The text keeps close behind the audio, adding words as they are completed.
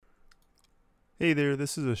Hey there,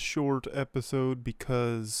 this is a short episode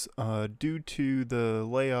because due to the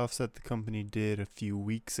layoffs that the company did a few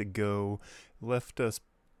weeks ago, left us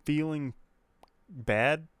feeling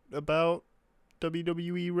bad about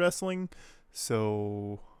WWE wrestling.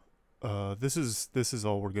 So this is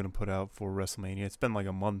all we're gonna put out for WrestleMania. It's been like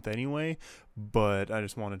a month anyway, but I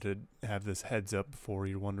just wanted to have this heads up before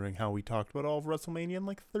you're wondering how we talked about all of WrestleMania in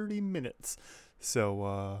like 30 minutes.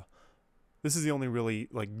 So this is the only really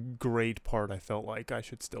like great part I felt like I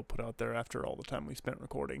should still put out there after all the time we spent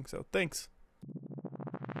recording. So thanks.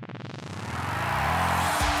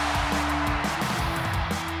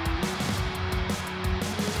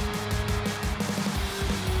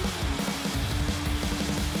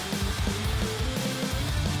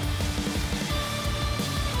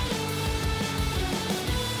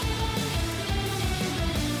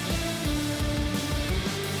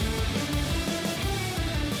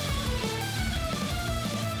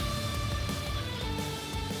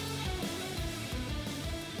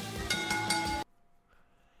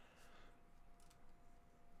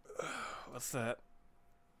 What's that?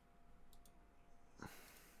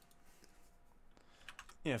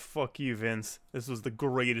 Yeah, fuck you, Vince. This was the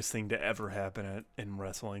greatest thing to ever happen in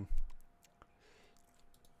wrestling.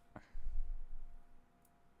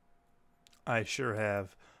 I sure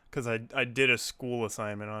have, because I did a school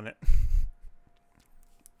assignment on it.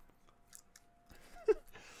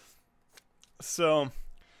 So,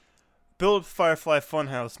 build Firefly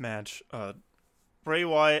Funhouse match. Bray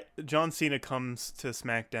Wyatt, John Cena comes to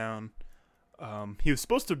SmackDown. He was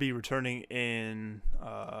supposed to be returning in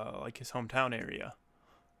like his hometown area.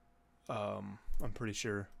 I'm pretty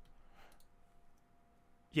sure.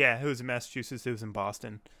 Yeah, it was in Massachusetts. It was in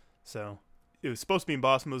Boston. So it was supposed to be in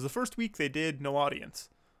Boston. It was the first week they did no audience,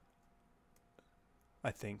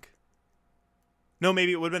 I think. No,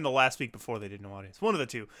 maybe it would have been the last week before they did no audience. One of the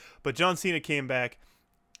two. But John Cena came back,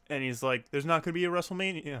 and he's like, there's not going to be a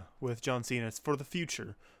WrestleMania with John Cena. It's for the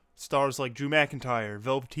future. Stars like Drew McIntyre,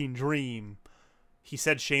 Velveteen Dream. He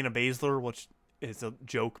said Shayna Baszler, which is a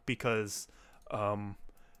joke because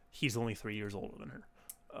he's only 3 years older than her.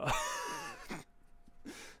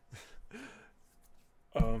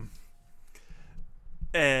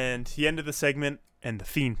 And he ended the segment, and The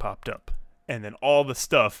Fiend popped up. And then all the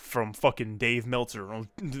stuff from fucking Dave Meltzer.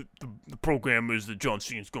 The program is that John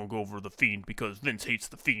Cena's going to go over The Fiend because Vince hates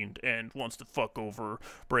The Fiend and wants to fuck over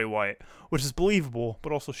Bray Wyatt. Which is believable,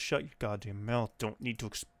 but also shut your goddamn mouth. Don't need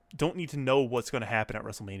to know what's going to happen at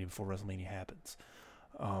WrestleMania before WrestleMania happens.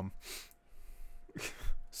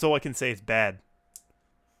 So I can say it's bad.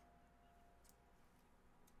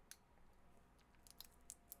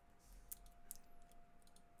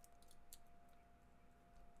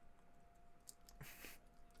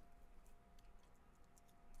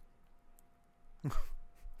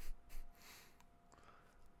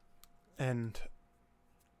 and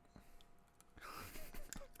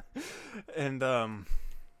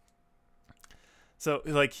so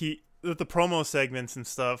like he with the promo segments and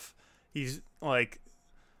stuff, he's like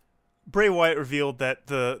Bray Wyatt revealed that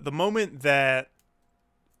the moment that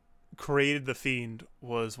created the Fiend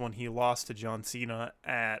was when he lost to John Cena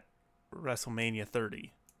at WrestleMania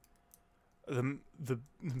 30. The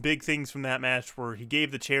big things from that match were he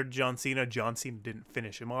gave the chair to John Cena. John Cena didn't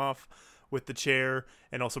finish him off with the chair,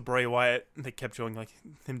 and also Bray Wyatt. They kept showing like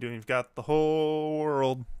him doing. He's got the whole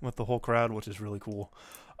world with the whole crowd, which is really cool.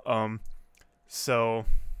 So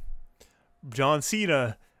John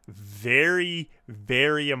Cena, very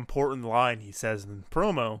very important line he says in the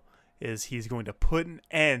promo is he's going to put an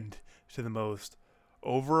end to the most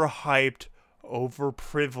overhyped,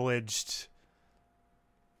 overprivileged,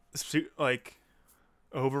 like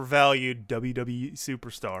overvalued WWE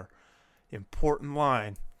superstar. Important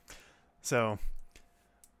line. So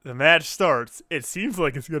the match starts. It seems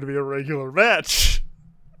like it's going to be a regular match,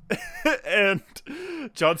 and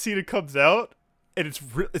John Cena comes out, and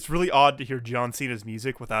it's really odd to hear John Cena's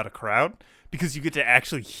music without a crowd because you get to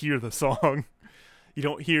actually hear the song. You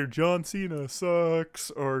don't hear John Cena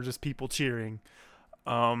sucks or just people cheering.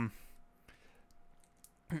 And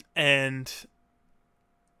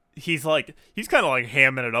he's kind of like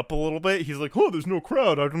hamming it up a little bit. He's like, "Oh, there's no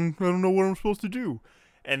crowd. I don't know what I'm supposed to do."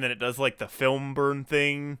 And then it does like the film burn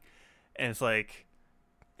thing, and it's like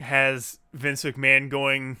has Vince McMahon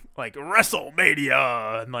going like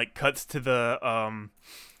WrestleMania, and like cuts to the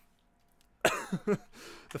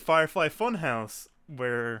the Firefly Funhouse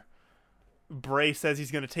where Bray says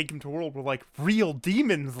he's going to take him to a world where like real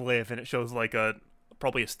demons live, and it shows like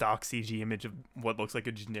probably a stock CG image of what looks like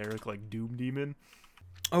a generic like Doom demon.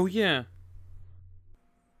 Oh yeah.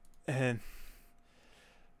 And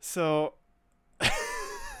so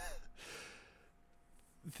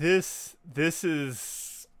this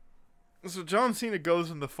is so John Cena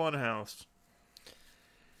goes in the funhouse,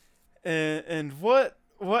 and what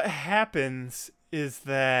happens is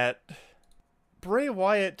that Bray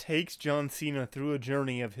Wyatt takes John Cena through a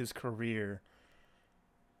journey of his career.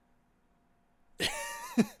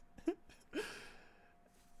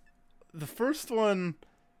 The first one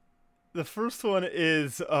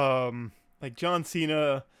is like John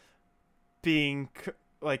Cena being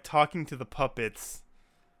like talking to the puppets,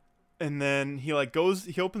 and then he opens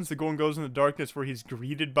the door and goes in the darkness where he's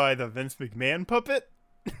greeted by the Vince McMahon puppet.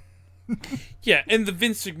 Yeah, and the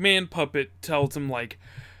Vince McMahon puppet tells him, like,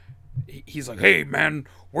 he's like, hey man,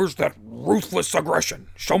 where's that ruthless aggression?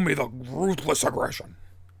 Show me the ruthless aggression.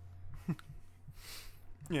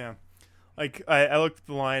 Yeah. Like, I looked at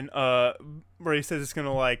the line, where he says it's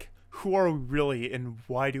gonna, like, who are we really and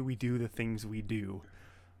why do we do the things we do?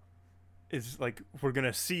 It's like, we're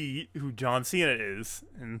gonna see who John Cena is,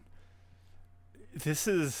 and this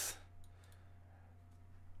is...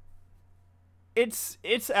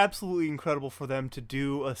 It's absolutely incredible for them to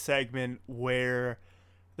do a segment where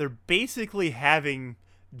they're basically having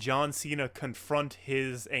John Cena confront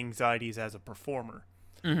his anxieties as a performer.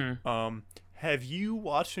 Mm-hmm. Have you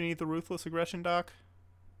watched any of the Ruthless Aggression doc?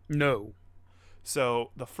 No.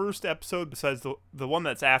 So the first episode, besides the one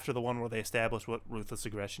that's after the one where they established what Ruthless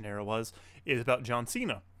Aggression era was, is about John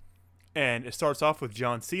Cena. And it starts off with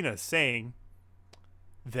John Cena saying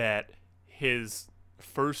that his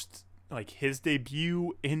first, like, his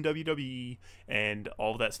debut in WWE and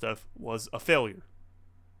all that stuff was a failure.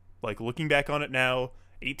 Like, looking back on it now,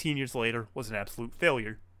 18 years later, was an absolute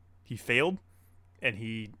failure. He failed, and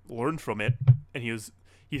he learned from it, and he's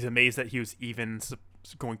amazed that he was even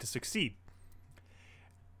going to succeed.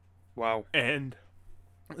 Wow. And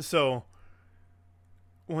so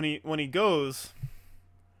when he goes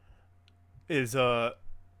is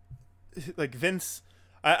like Vince,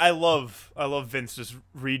 I love Vince just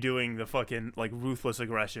redoing the fucking, like, Ruthless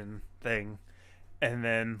Aggression thing, and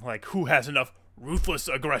then, like, who has enough ruthless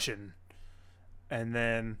aggression? And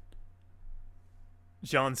then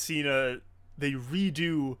John Cena, they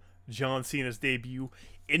redo John Cena's debut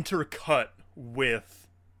intercut with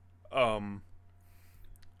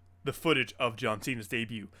the footage of John Cena's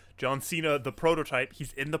debut. John Cena, the prototype,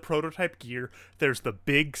 he's in the prototype gear. There's the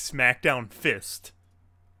big SmackDown fist.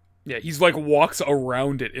 Yeah, he's like walks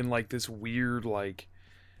around it in like this weird, like,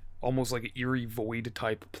 almost like an eerie void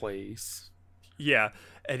type place. Yeah,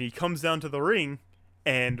 and he comes down to the ring,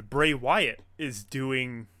 and Bray Wyatt is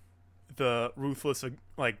doing the ruthless,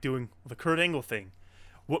 like, doing the Kurt Angle thing.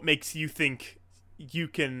 What makes you think you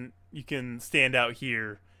can stand out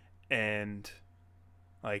here and,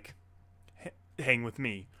 like, hang with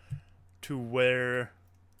me? To where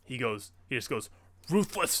he just goes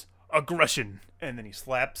ruthless aggression, and then he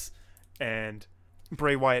slaps, and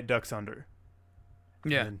Bray Wyatt ducks under.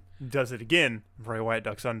 Yeah. And does it again. Bray Wyatt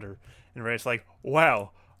ducks under, and Ray's like,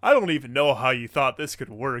 wow, I don't even know how you thought this could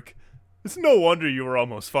work. It's no wonder you were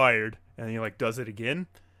almost fired. And he, like, does it again,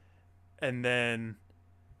 and then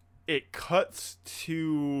it cuts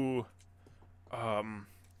to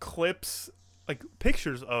clips, like,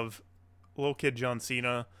 pictures of little kid John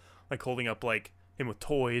Cena, like, holding up, like, him with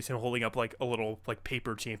toys, him holding up, like, a little, like,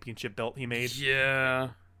 paper championship belt he made. Yeah.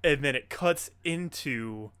 And then it cuts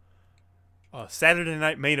into Saturday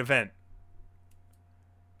Night Main Event,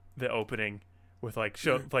 the opening, with, like,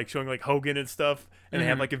 showing, like, Hogan and stuff, and they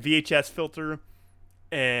have, like, a VHS filter,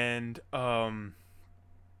 and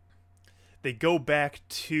they go back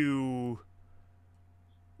to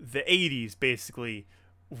the 80s, basically,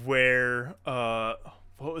 where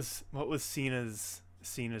what was Cena's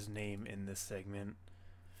name in this segment?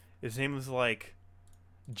 His name was, like,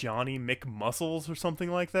 Johnny McMuscles or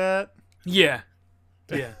something like that. Yeah.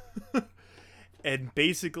 Yeah. And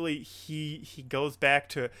basically he goes back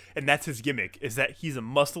to, and that's his gimmick, is that he's a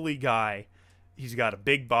muscly guy. He's got a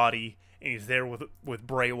big body, and he's there with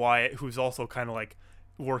Bray Wyatt, who's also kind of, like,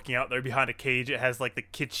 working out there behind a cage. It has, like, the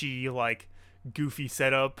kitschy, like, goofy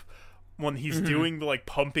setup. When he's doing the, like,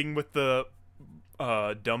 pumping with the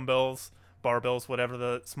dumbbells, barbells, whatever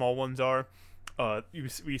the small ones are,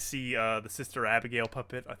 we see the Sister Abigail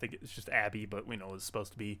puppet. I think it's just Abby, but we know it's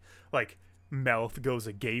supposed to be, like, mouth goes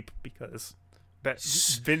agape because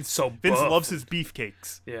Vince loves his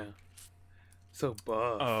beefcakes. Yeah. So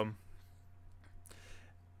buff.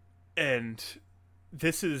 And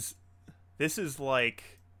this is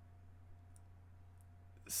like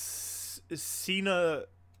Cena,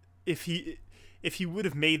 if he would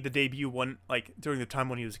have made the debut one, like, during the time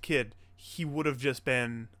when he was a kid, he would have just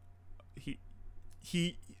been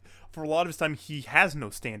he for a lot of his time, he has no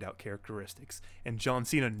standout characteristics, and John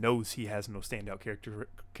Cena knows he has no standout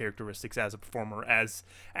characteristics as a performer, as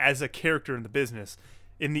a character in the business.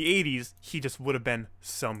 In the 80s, he just would have been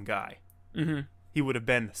some guy. Mm-hmm. He would have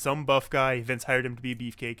been some buff guy. Vince hired him to be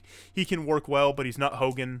Beefcake. He can work well, but he's not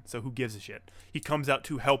Hogan, so who gives a shit? He comes out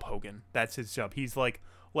to help Hogan. That's his job. He's like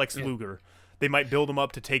Lex Luger. They might build him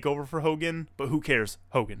up to take over for Hogan, but who cares?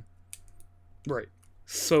 Hogan. Right.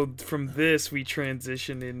 So from this, we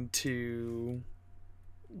transition into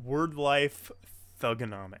Word Life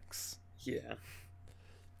Thugonomics. Yeah.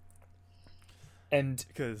 And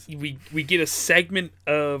because we get a segment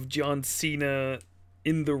of John Cena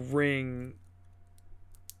in the ring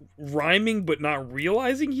rhyming, but not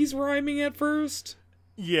realizing he's rhyming at first.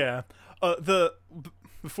 Yeah.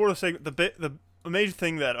 Before the segment, the major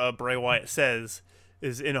thing that Bray Wyatt says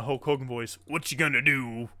is in a Hulk Hogan voice, "What you gonna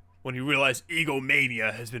do when you realize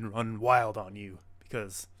egomania has been running wild on you?"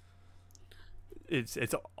 Because it's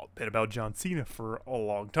a bit about John Cena for a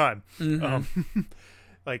long time. Mm-hmm.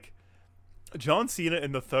 Like, John Cena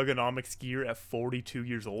in the Thugonomics gear at 42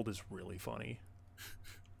 years old is really funny.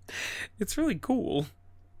 It's really cool.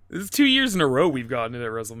 This is 2 years in a row we've gotten it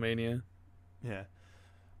at WrestleMania. Yeah.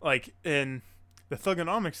 Like, and the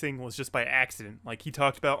Thugonomics thing was just by accident. Like, he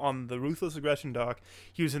talked about on the Ruthless Aggression doc,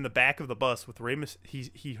 he was in the back of the bus with Rey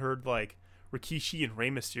he heard, like, Rikishi and Rey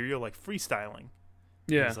Mysterio, like, freestyling.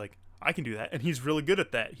 Yeah. He's like, I can do that. And he's really good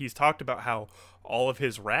at that. He's talked about how all of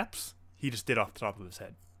his raps, he just did off the top of his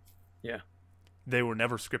head. Yeah. They were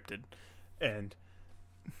never scripted. And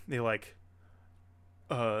they, like,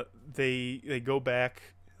 they go back,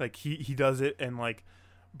 like, he does it, and, like,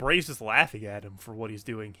 Bray's just laughing at him for what he's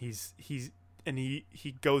doing. He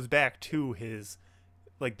goes back to his,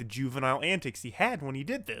 like, the juvenile antics he had when he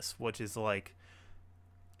did this, which is, like,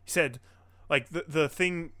 he said, like,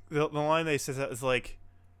 the line that he says that is, like,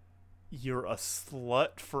 "You're a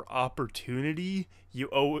slut for opportunity. You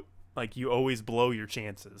always blow your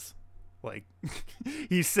chances." Like,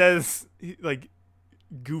 he says, like,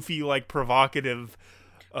 goofy, like, provocative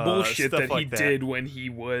bullshit stuff that like he did when he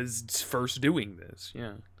was first doing this.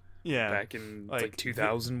 Yeah. Yeah. Back in, like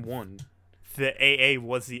 2001. The AA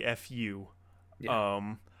was the FU.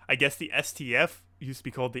 Yeah. I guess the STF used to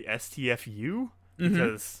be called the STFU Mm-hmm.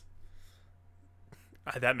 because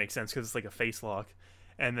that makes sense because it's like a face lock.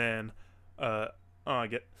 And then,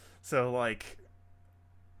 like,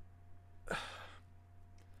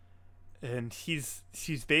 and she's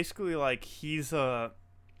basically like,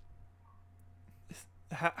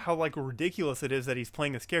 how like ridiculous it is that he's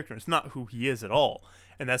playing this character. It's not who he is at all,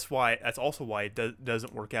 and that's also why it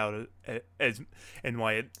doesn't work out as and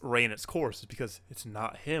why it ran its course is because it's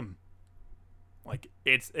not him. Like,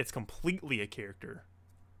 it's completely a character.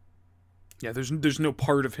 Yeah, there's no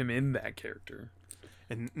part of him in that character.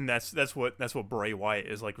 And that's what Bray Wyatt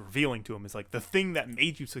is, like, revealing to him, is like, the thing that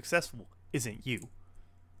made you successful isn't you.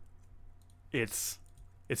 It's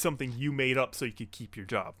something you made up so you could keep your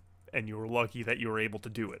job, and you were lucky that you were able to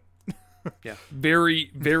do it. Yeah, very,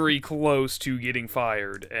 very close to getting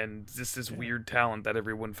fired, and just this weird talent that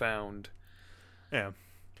everyone found. Yeah,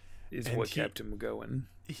 is what kept him going.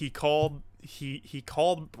 He called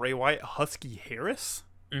Bray Wyatt Husky Harris,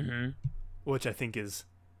 which I think is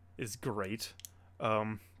great,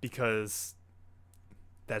 because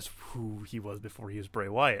that's who he was before he was Bray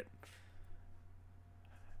Wyatt.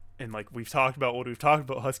 And, like, we've talked about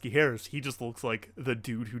Husky Harris, he just looks like the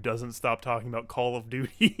dude who doesn't stop talking about Call of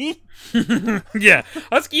Duty. Yeah,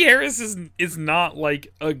 Husky Harris is not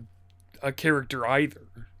like a character either.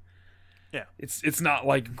 Yeah, it's not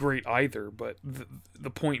like great either. But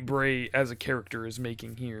the point Bray as a character is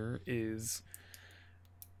making here is,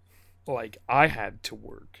 like, I had to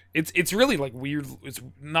work. It's really, like, weird. It's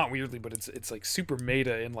not weirdly, but it's like super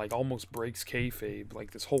meta and, like, almost breaks kayfabe.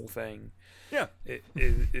 Like, this whole thing. Yeah, it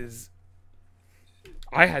is.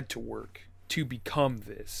 I had to work to become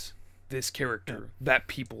this character that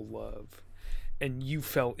people love, and you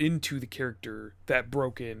fell into the character that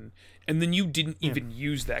broke in, and then you didn't even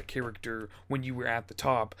use that character when you were at the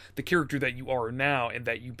top. The character that you are now and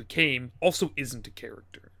that you became also isn't a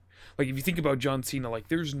character. Like, if you think about John Cena, like,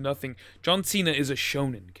 there's nothing. John Cena is a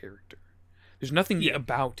shonen character. There's nothing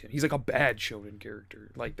about him. He's like a bad shonen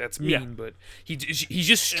character. Like, that's mean, but he's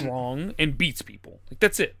just strong and beats people. Like,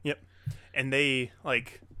 that's it. Yep. And they,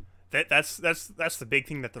 like, that's the big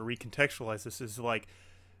thing that they recontextualize this is, like,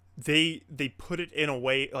 they put it in a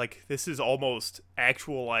way, like, this is almost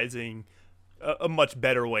actualizing a much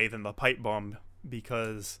better way than the pipe bomb,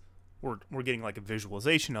 because we're getting, like, a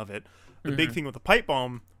visualization of it. The big thing with the pipe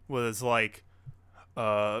bomb was, like,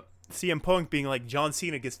 CM Punk being like, John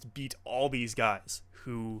Cena gets to beat all these guys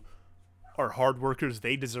who are hard workers.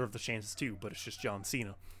 They deserve the chances too, but it's just John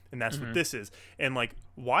Cena. And that's what this is. And, like,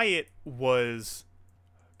 Wyatt was...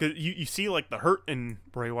 Cause you see, like, the hurt in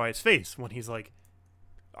Bray Wyatt's face when he's like,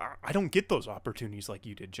 I don't get those opportunities like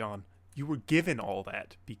you did, John. You were given all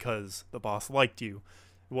that because the boss liked you.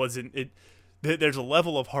 There's a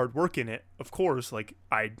level of hard work in it, of course. Like,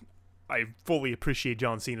 I fully appreciate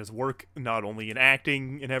John Cena's work, not only in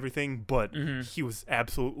acting and everything, but he was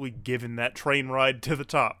absolutely given that train ride to the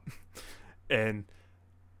top. And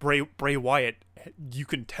Bray Wyatt, you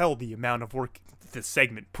can tell the amount of work. This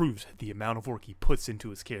segment proves the amount of work he puts into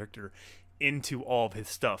his character, into all of his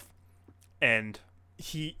stuff. And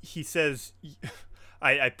he says,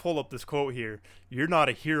 I pull up this quote here, "You're not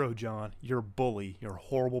a hero, John. You're a bully. You're a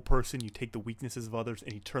horrible person. You take the weaknesses of others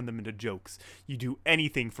and you turn them into jokes. You do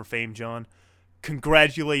anything for fame, John.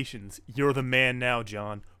 Congratulations. You're the man now,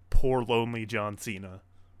 John. Poor lonely John Cena."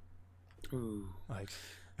 Ooh. Like,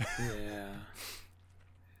 yeah.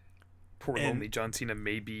 Poor lonely John Cena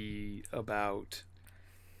may be about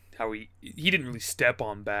how he didn't really step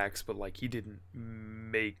on backs, but, like, he didn't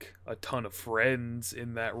make a ton of friends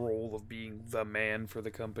in that role of being the man for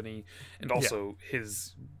the company. And also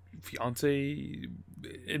his fiance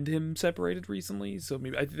and him separated recently, so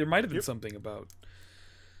maybe there might have been something about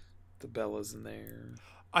the Bellas in there.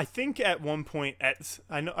 I think at one point,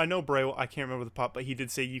 I know Bray, I can't remember the pop, but he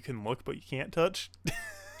did say you can look, but you can't touch.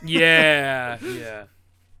 Yeah.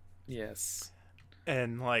 Yes.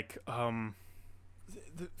 And, like,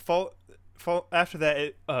 after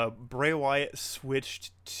that, Bray Wyatt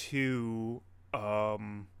switched to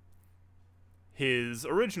his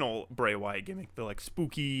original Bray Wyatt gimmick, the, like,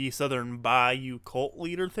 spooky Southern Bayou cult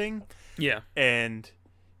leader thing. Yeah. And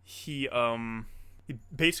he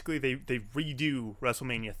basically they redo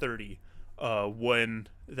WrestleMania 30 when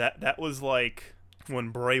that was, like,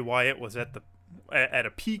 when Bray Wyatt was at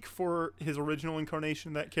a peak for his original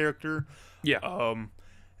incarnation, that character. Yeah.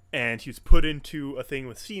 And he was put into a thing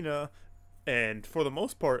with Cena, and for the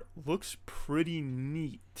most part, looks pretty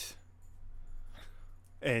neat.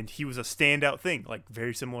 And he was a standout thing, like,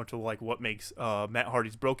 very similar to, like, what makes Matt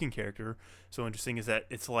Hardy's Broken character so interesting, is that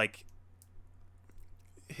it's like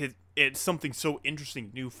it's something so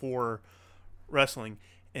interesting, new for wrestling,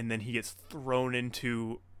 and then he gets thrown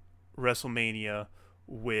into WrestleMania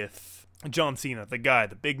with John Cena, the guy,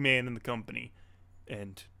 the big man in the company,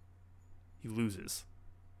 and he loses.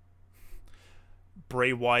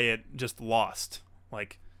 Bray Wyatt just lost.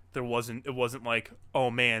 Like, it wasn't like,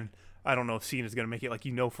 oh man, I don't know if Cena's gonna make it. Like,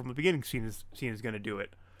 from the beginning, Cena's gonna do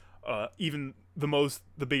it. Even the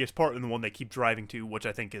biggest part, and the one they keep driving to, which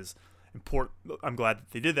I think is important. I'm glad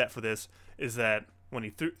that they did that for this. Is that when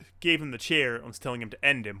he gave him the chair and was telling him to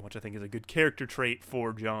end him, which I think is a good character trait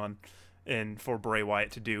for John and for Bray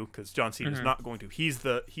Wyatt to do, because John Cena's not going to. He's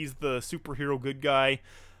the superhero good guy.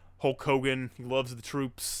 Hulk Hogan, he loves the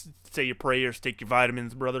troops. Say your prayers, take your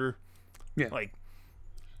vitamins, brother. Yeah. Like,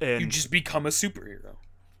 and you just become a superhero.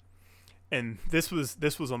 And this was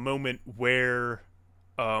a moment where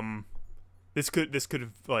this could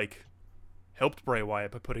have, like, helped Bray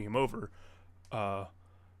Wyatt by putting him over.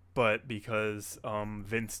 But because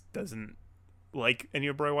Vince doesn't like any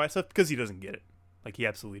of Bray Wyatt's stuff, because he doesn't get it. Like, he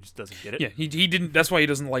absolutely just doesn't get it. Yeah, he didn't. That's why he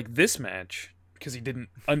doesn't like this match, because he didn't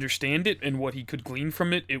understand it, and what he could glean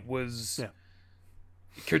from it, it was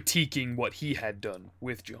critiquing what he had done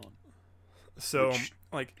with John. So,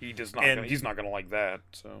 like, he's not gonna like that.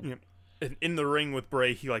 So, in the ring with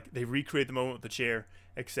Bray, they recreate the moment with the chair,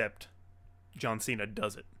 except John Cena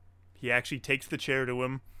does it. He actually takes the chair to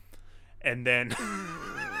him, and then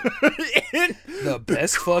the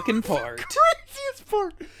best fucking part, the craziest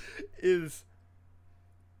part, is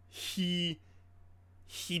he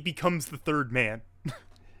becomes the third man.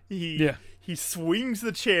 He swings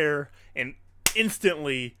the chair, and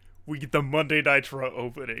instantly we get the Monday Nitro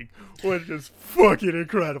opening, which is fucking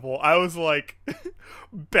incredible. I was, like,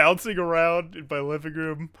 bouncing around in my living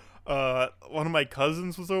room. One of my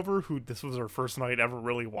cousins was over, who this was her first night ever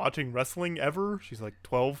really watching wrestling ever. She's like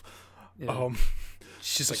 12. Yeah.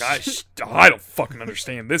 She's like, I don't fucking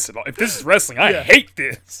understand this at all. If this is wrestling, I hate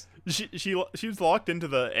this. She was locked into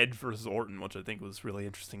the Edge versus Orton, which I think was really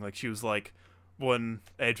interesting. Like, she was like, when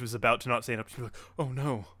Edge was about to not stand up, she was like, oh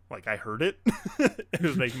no, like, I heard it. It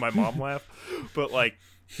was making my mom laugh. But, like,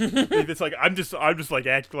 it's like I'm just like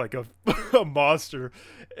acting like a monster,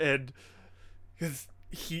 and because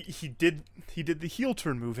he did the heel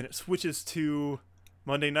turn move, and it switches to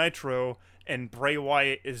Monday Nitro, and Bray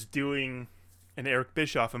Wyatt is doing an Eric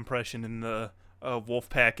Bischoff impression in the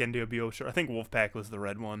Wolfpack NWO show. I think Wolfpack was the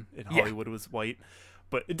red one, and Hollywood was white.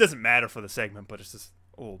 But it doesn't matter for the segment, but it's just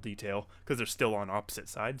a little detail, because they're still on opposite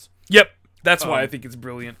sides. Yep. That's why I think it's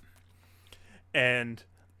brilliant. And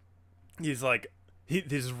he's like,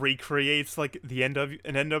 this recreates like an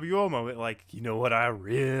NWO moment. Like, you know what I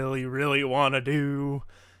really, really want to do?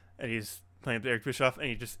 And he's playing with Eric Bischoff, and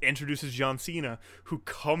he just introduces John Cena, who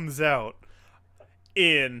comes out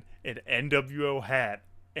in an NWO hat,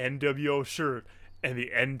 NWO shirt, and the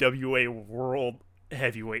NWA World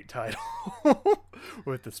Heavyweight title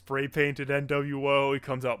with the spray painted NWO. He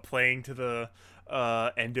comes out playing to the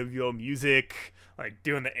NWO music, like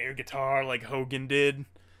doing the air guitar like Hogan did.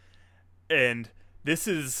 And this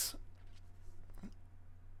is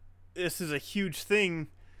a huge thing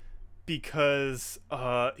because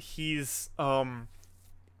he's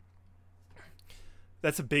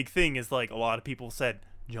that's a big thing, is like a lot of people said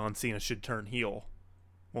John Cena should turn heel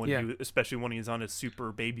especially when he's on his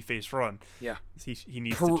super babyface run. Yeah, he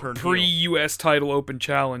needs to turn heel. Pre-US title open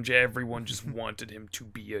challenge, everyone just wanted him to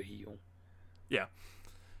be a heel. Yeah,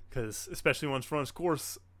 because especially once runs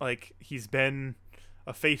course, like he's been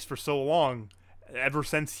a face for so long, ever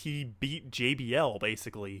since he beat JBL,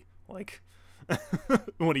 basically. Like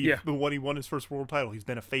when he won his first world title, he's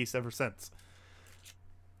been a face ever since.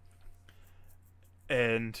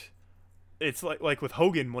 And it's like with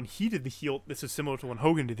Hogan, when he did the heel, this is similar to when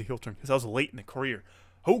Hogan did the heel turn, because that was late in the career.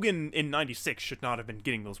 Hogan in '96 should not have been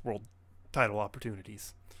getting those world title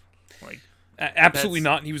opportunities. Like, absolutely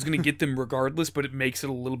not. And he was going to get them regardless, but it makes it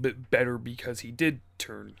a little bit better because he did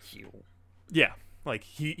turn heel. Yeah, like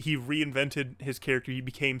he reinvented his character. He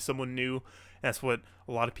became someone new. That's what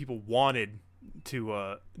a lot of people wanted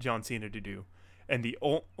to John Cena to do. And the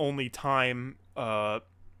only time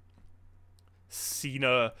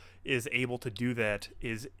Cena is able to do that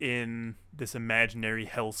is in this imaginary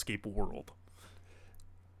hellscape world.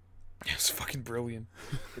 It's fucking brilliant.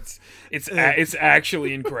 It's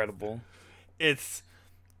actually incredible.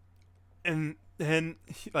 And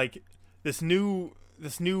like this new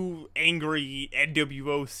angry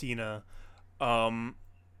NWO Cena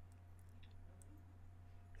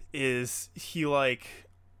is he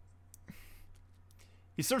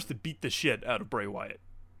starts to beat the shit out of Bray Wyatt.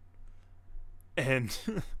 And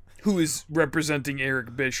who is representing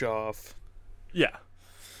Eric Bischoff. Yeah.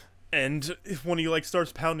 And when he like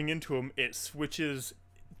starts pounding into him, it switches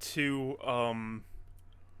to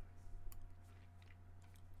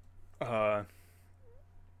the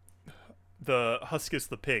Huskus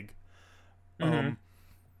the Pig. Mm-hmm.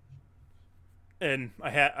 And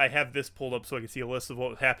I have this pulled up so I can see a list of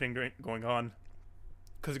what was happening going on,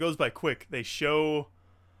 because it goes by quick. They show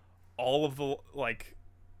all of the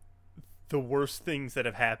worst things that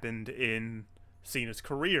have happened in Cena's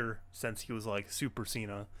career since he was like Super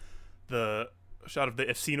Cena. The shot of the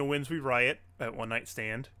 "If Cena wins, we riot" at One Night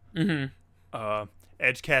Stand. Mm-hmm.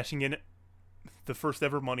 Edge cashing in the first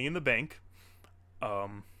ever Money in the Bank.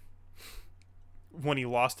 When he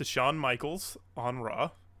lost to Shawn Michaels on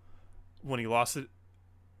Raw. When he lost to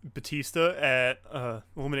Batista at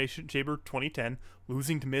Elimination Chamber 2010.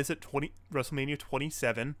 Losing to Miz at WrestleMania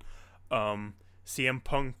 27. CM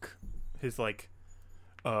Punk, his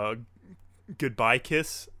goodbye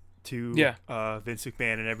kiss to Vince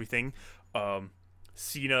McMahon and everything.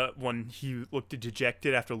 Cena, when he looked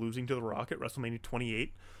dejected after losing to The Rock at WrestleMania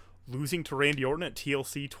 28. Losing to Randy Orton at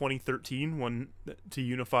TLC 2013 to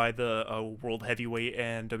unify the World Heavyweight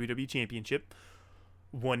and WWE Championship.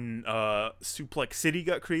 When Suplex City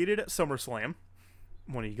got created at SummerSlam.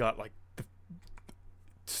 When he got like the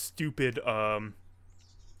stupid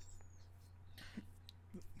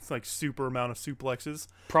it's like super amount of suplexes.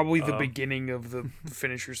 Probably the beginning of the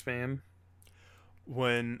finisher spam.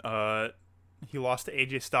 When he lost to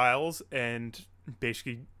AJ Styles and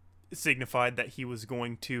basically signified that he was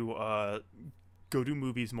going to go do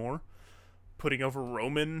movies more, putting over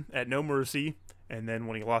Roman at No Mercy, and then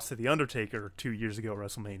when he lost to The Undertaker 2 years ago at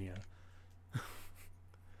WrestleMania.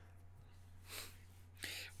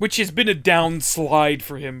 Which has been a downslide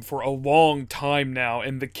for him for a long time now,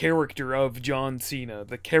 and the character of John Cena,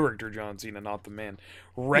 not the man,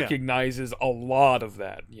 recognizes a lot of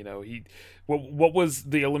that. You know, what was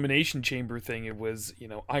the Elimination Chamber thing? It was,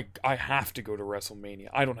 I have to go to WrestleMania.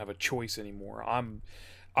 I don't have a choice anymore.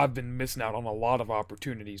 I've been missing out on a lot of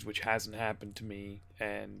opportunities, which hasn't happened to me,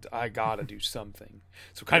 and I gotta do something.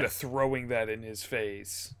 So kind of throwing that in his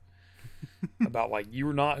face about like,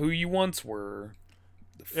 you're not who you once were.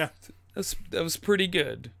 Yeah, that was pretty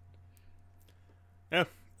good. Yeah,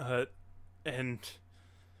 and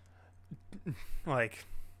like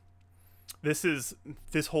this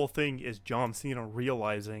whole thing is John Cena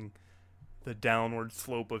realizing the downward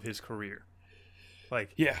slope of his career.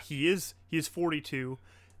 Like, he is 42.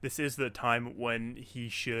 This is the time when he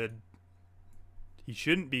shouldn't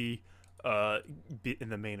be in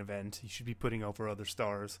the main event. He should be putting over other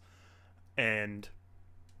stars. And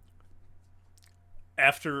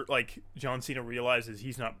after like John Cena realizes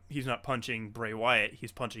he's not punching Bray Wyatt,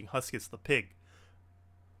 he's punching Huskus the Pig,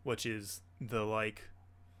 which is the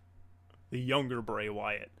younger Bray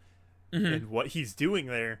Wyatt. Mm-hmm. And what he's doing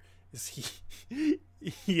there is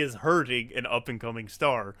he is hurting an up and coming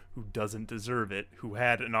star who doesn't deserve it, who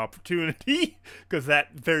had an opportunity, because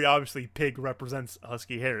that very obviously Pig represents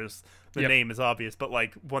Husky Harris. The name is obvious, but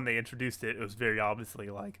like when they introduced it, it was very obviously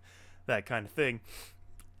like that kind of thing.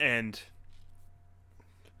 And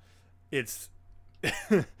it's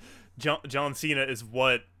John Cena is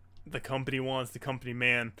what the company wants, the company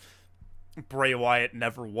man. Bray Wyatt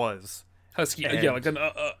never was. Husky, like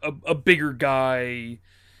a bigger guy,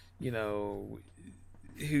 who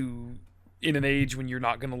in an age when you're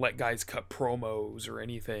not going to let guys cut promos or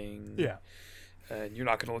anything. Yeah. And you're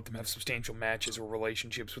not going to let them have substantial matches or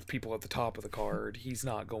relationships with people at the top of the card. He's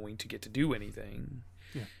not going to get to do anything.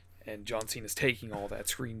 Yeah. And John Cena's taking all that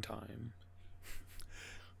screen time.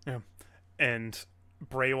 Yeah. And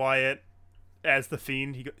Bray Wyatt, as the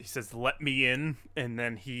Fiend, he says, "Let me in," and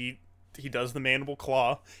then he does the mandible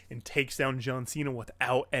claw and takes down John Cena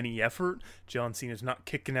without any effort. John Cena's not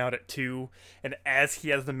kicking out at 2, and as he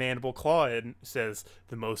has the mandible claw in, says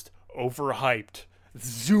the most overhyped,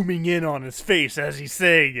 zooming in on his face as he's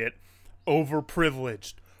saying it,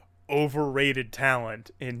 overprivileged, overrated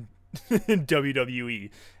talent in WWE,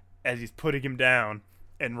 as he's putting him down,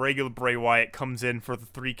 and regular Bray Wyatt comes in for the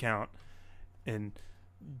 3 count, and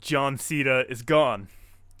John Cena is gone.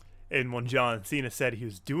 And when John Cena said he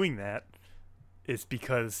was doing that, it's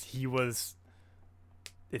because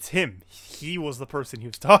it's him. He was the person he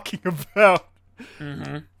was talking about.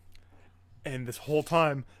 Mm-hmm. And this whole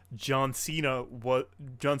time, John Cena was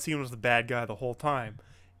the bad guy the whole time,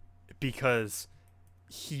 because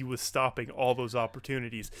he was stopping all those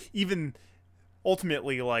opportunities. Even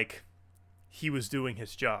ultimately, like, he was doing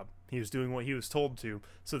his job. He was doing what he was told to.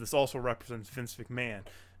 So this also represents Vince McMahon.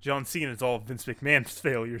 John Cena is all of Vince McMahon's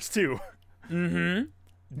failures too.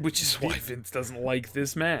 Mm-hmm. Which is why Vince doesn't like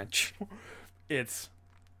this match. It's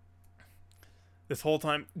this whole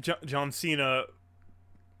time John Cena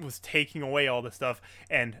was taking away all this stuff,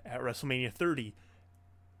 and at WrestleMania 30,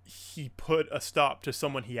 he put a stop to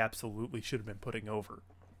someone he absolutely should have been putting over.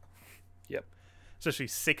 Yep. Especially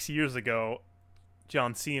 6 years ago,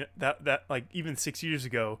 John Cena, that like even 6 years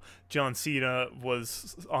ago, John Cena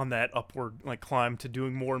was on that upward like climb to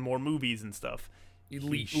doing more and more movies and stuff.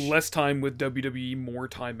 Less time with WWE, more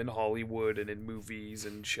time in Hollywood and in movies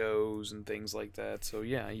and shows and things like that. So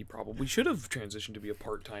yeah, he probably should have transitioned to be a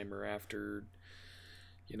part-timer after,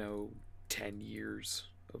 10 years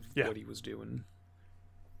of what he was doing.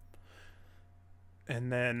 And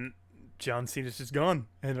then John Cena's just gone,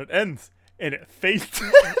 and it ends, and it fades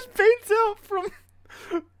out from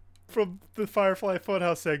the Firefly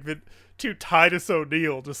Funhouse segment to Titus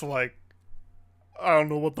O'Neil, just like, I don't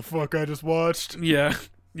know what the fuck I just watched. Yeah.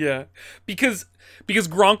 Because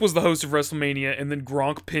Gronk was the host of WrestleMania, and then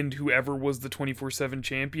Gronk pinned whoever was the 24/7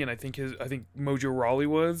 champion. I think Mojo Rawley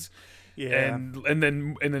was. Yeah. And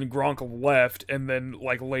then Gronk left, and then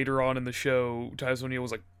like later on in the show, Titus O'Neil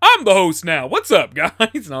was like, "I'm the host now. What's up, guys?"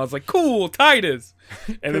 And I was like, "Cool, Titus."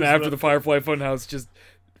 And then after the Firefly Funhouse, just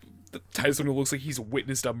Titus O'Neil looks like he's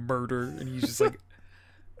witnessed a murder, and he's just like,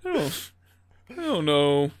 I don't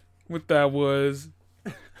know what that was.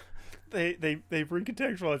 They've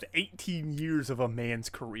recontextualized 18 years of a man's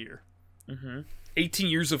career. Mm-hmm. 18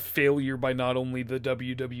 years of failure by not only the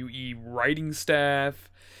WWE writing staff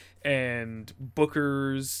and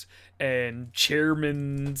bookers and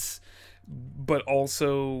chairmans, but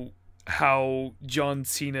also how John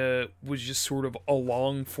Cena was just sort of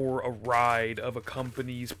along for a ride of a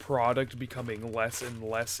company's product becoming less and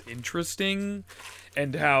less interesting,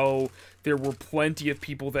 and how there were plenty of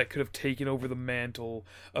people that could have taken over the mantle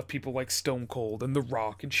of people like Stone Cold and The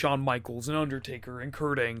Rock and Shawn Michaels and Undertaker and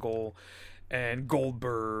Kurt Angle and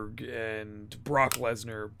Goldberg and Brock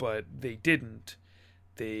Lesnar, but they didn't.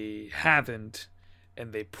 They haven't,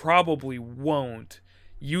 and they probably won't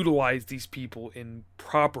utilize these people in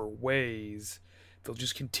proper ways. They'll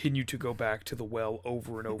just continue to go back to the well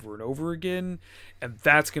over and over and over again, and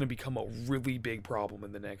that's going to become a really big problem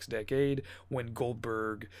in the next decade when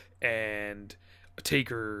Goldberg and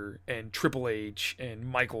Taker and Triple H and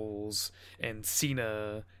Michaels and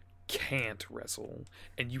Cena can't wrestle,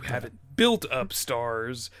 and you haven't built up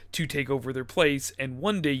stars to take over their place, and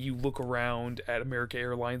one day you look around at America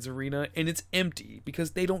Airlines Arena and it's empty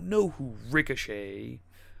because they don't know who Ricochet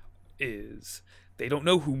is. They don't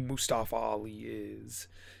know who Mustafa Ali is.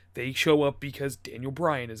 They show up because Daniel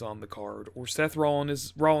Bryan is on the card, or Seth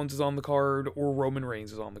Rollins is on the card, or Roman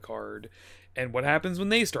Reigns is on the card. And what happens when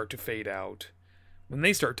they start to fade out? When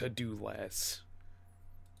they start to do less?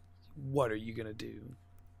 What are you going to do?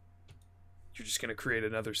 You're just going to create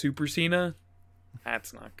another Super Cena?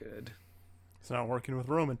 That's not good. It's not working with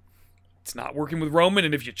Roman. It's not working with Roman,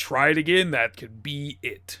 and if you try it again, that could be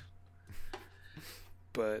it.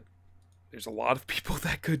 But there's a lot of people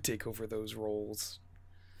that could take over those roles.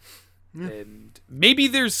 And maybe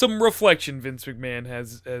there's some reflection Vince McMahon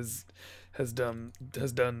has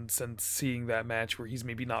done since seeing that match, where he's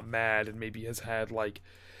maybe not mad and maybe has had like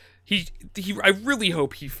I really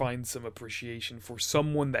hope he finds some appreciation for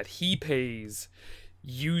someone that he pays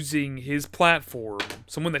using his platform,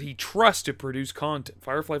 someone that he trusts to produce content.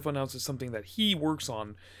 Firefly Funhouse is something that he works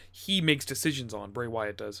on, he makes decisions on, Bray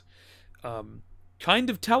Wyatt does. Kind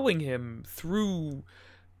of telling him through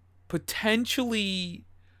potentially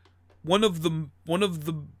one of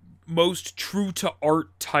the most true to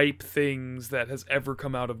art type things that has ever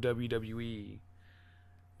come out of WWE.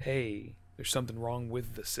 Hey, there's something wrong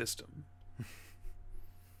with the system.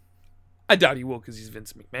 I doubt he will, because he's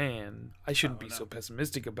Vince McMahon. I shouldn't be so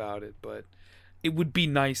pessimistic about it, but it would be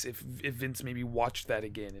nice if Vince maybe watched that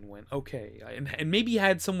again and went, okay, and maybe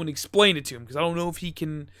had someone explain it to him, because I don't know if he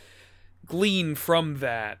can glean from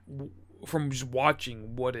that, from just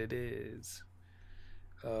watching what it is.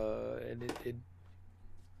 And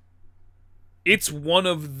it's one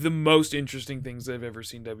of the most interesting things I've ever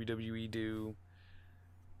seen WWE do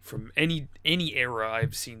from any era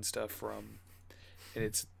I've seen stuff from. And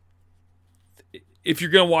it's, if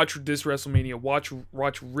you're gonna watch this WrestleMania,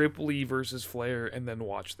 watch Ripley versus Flair, and then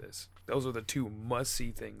watch this. Those are the two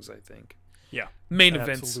must-see things, I think. Yeah, main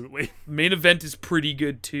event is pretty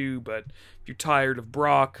good too, but if you're tired of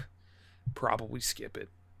Brock, probably skip it.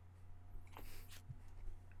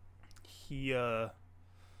 He look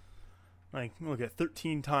at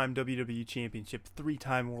 13-time WWE Championship,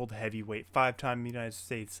 3-time World Heavyweight, 5-time United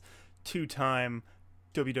States, 2-time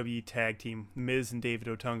WWE Tag Team, Miz and David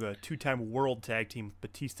Otunga, 2-time World Tag Team with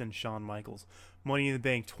Batista and Shawn Michaels, Money in the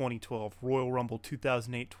Bank 2012, Royal Rumble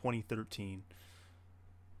 2008, 2013.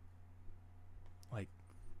 Like,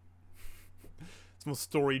 it's the most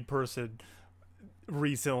storied person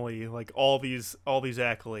recently. Like all these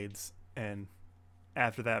accolades, and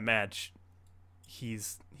after that match,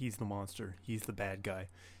 he's the monster. He's the bad guy.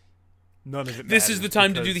 None of it. This is the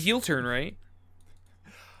time to do the heel turn, right?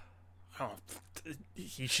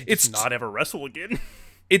 He should just not ever wrestle again.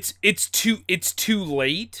 It's too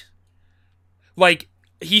late. Like,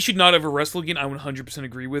 he should not ever wrestle again. I 100%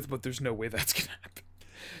 agree with, but there's no way that's gonna happen.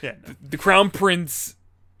 Yeah, no. The Crown Prince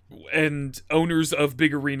and owners of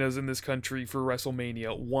big arenas in this country for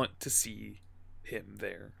WrestleMania want to see him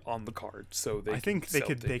there on the card, so I think they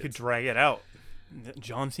could drag it out.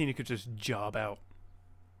 John Cena could just job out.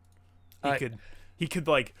 He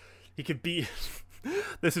could be.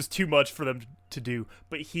 This is too much for them to do,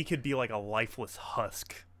 but he could be like a lifeless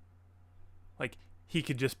husk. Like, he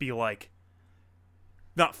could just be like,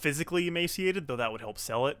 not physically emaciated, though that would help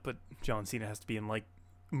sell it, but John Cena has to be in like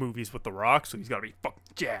movies with The Rock, so he's got to be fucking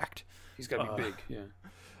jacked. He's got to be big,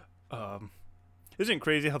 yeah. Isn't it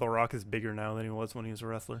crazy how The Rock is bigger now than he was when he was a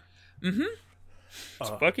wrestler? Mm-hmm. It's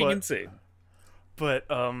fucking insane. But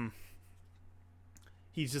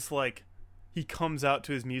he's just like, he comes out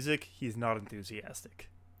to his music, he's not enthusiastic.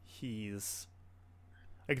 He's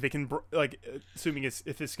like, they can like, assuming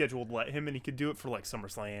if his schedule would let him, and he could do it for like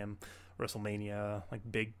SummerSlam, WrestleMania, like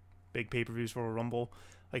big pay-per-views for a Rumble.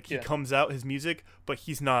 Like, he comes out his music, but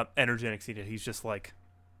he's not energetic. He's just like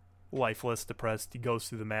lifeless, depressed. He goes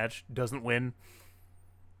through the match, doesn't win,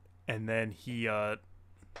 and then we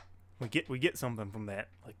get something from that.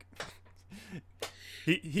 Like,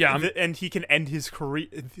 and he can end his career,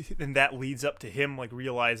 and that leads up to him like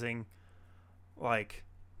realizing, like,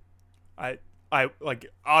 I like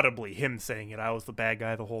audibly him saying it, I was the bad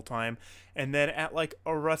guy the whole time. And then at like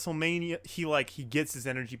a WrestleMania, he gets his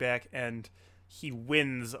energy back and he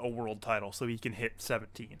wins a world title, so he can hit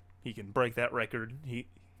 17. He can break that record. He'll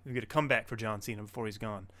get a comeback for John Cena before he's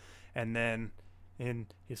gone. And then in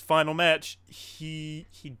his final match, he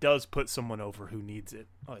does put someone over who needs it,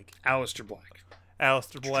 like Aleister Black,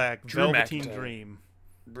 Velveteen Dream.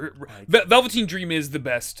 Velveteen Dream is the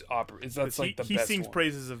best opera. That's like the best. He sings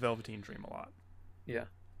praises of Velveteen Dream a lot. Yeah.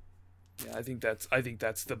 I think that's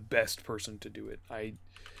the best person to do it.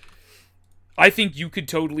 I think you could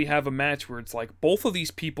totally have a match where it's like, both of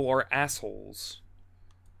these people are assholes,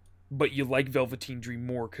 but you like Velveteen Dream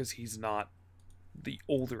more because he's not the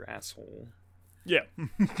older asshole. Yeah.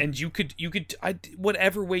 And you could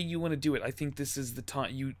whatever way you want to do it. I think this is the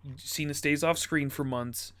time. Cena stays off screen for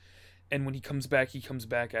months, and when he comes back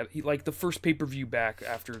at like the first pay-per-view back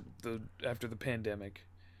after the pandemic.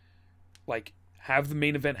 Like, have the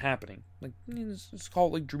main event happening. Like, let's call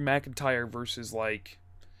it like Drew McIntyre versus like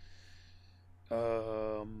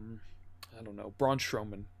I don't know, Braun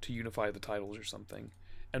Strowman to unify the titles or something.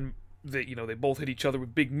 And they both hit each other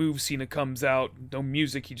with big moves. Cena comes out, no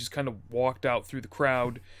music, he just kind of walked out through the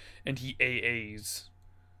crowd and he AAs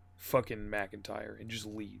fucking McIntyre and just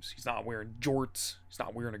leaves. He's not wearing jorts, he's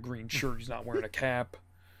not wearing a green shirt, he's not wearing a cap.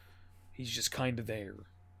 He's just kind of there.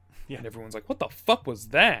 Yeah. And everyone's like, what the fuck was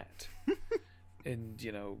that? And,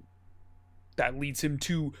 that leads him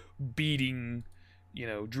to beating,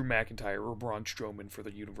 Drew McIntyre or Braun Strowman for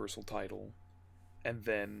the Universal title. And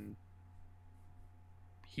then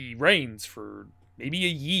he reigns for maybe a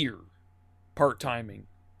year, part-timing,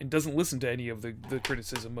 and doesn't listen to any of the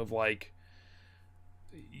criticism of, like,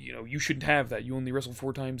 you shouldn't have that. You only wrestle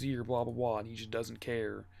 4 times a year, blah, blah, blah. And he just doesn't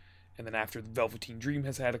care. And then after the Velveteen Dream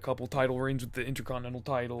has had a couple title reigns with the Intercontinental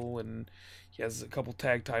title, and he has a couple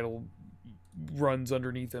tag title runs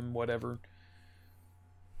underneath him, whatever.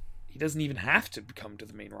 He doesn't even have to come to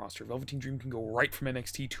the main roster. Velveteen Dream can go right from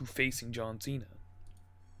NXT to facing John Cena.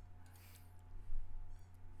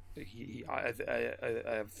 I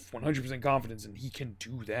have 100% confidence in he can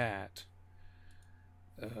do that.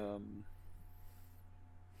 Then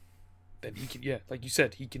he can, like you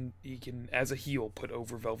said, he can as a heel put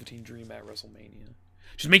over Velveteen Dream at WrestleMania.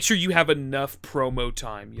 Just make sure you have enough promo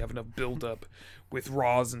time, you have enough build up with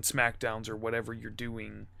Raws and SmackDowns or whatever you're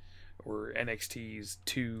doing, or NXTs,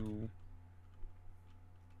 to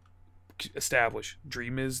establish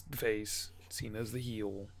Dream is the face, Cena's the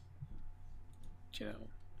heel.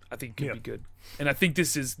 I think it could be good, and I think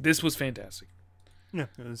this was fantastic. Yeah,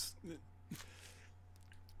 it was.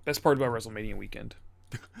 Best part about WrestleMania weekend.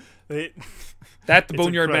 The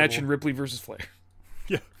Boneyard match and Ripley versus Flair.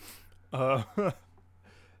 Yeah.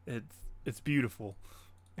 It's beautiful.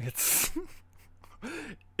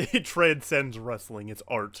 It transcends wrestling. It's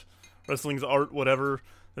art. Wrestling's art, whatever.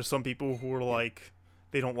 There's some people who are like,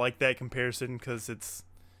 they don't like that comparison because it's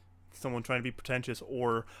someone trying to be pretentious.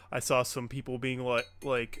 Or I saw some people being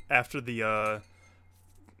like after the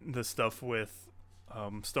stuff with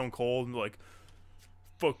Stone Cold, like,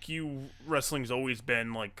 fuck you, wrestling's always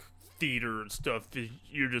been like theater and stuff.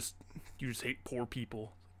 You just hate poor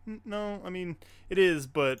people. No, I mean, it is,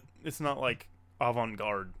 but it's not like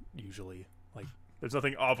avant-garde usually. Like, there's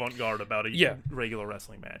nothing avant-garde about a regular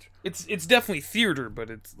wrestling match. It's definitely theater, but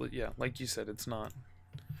it's, like you said, it's not.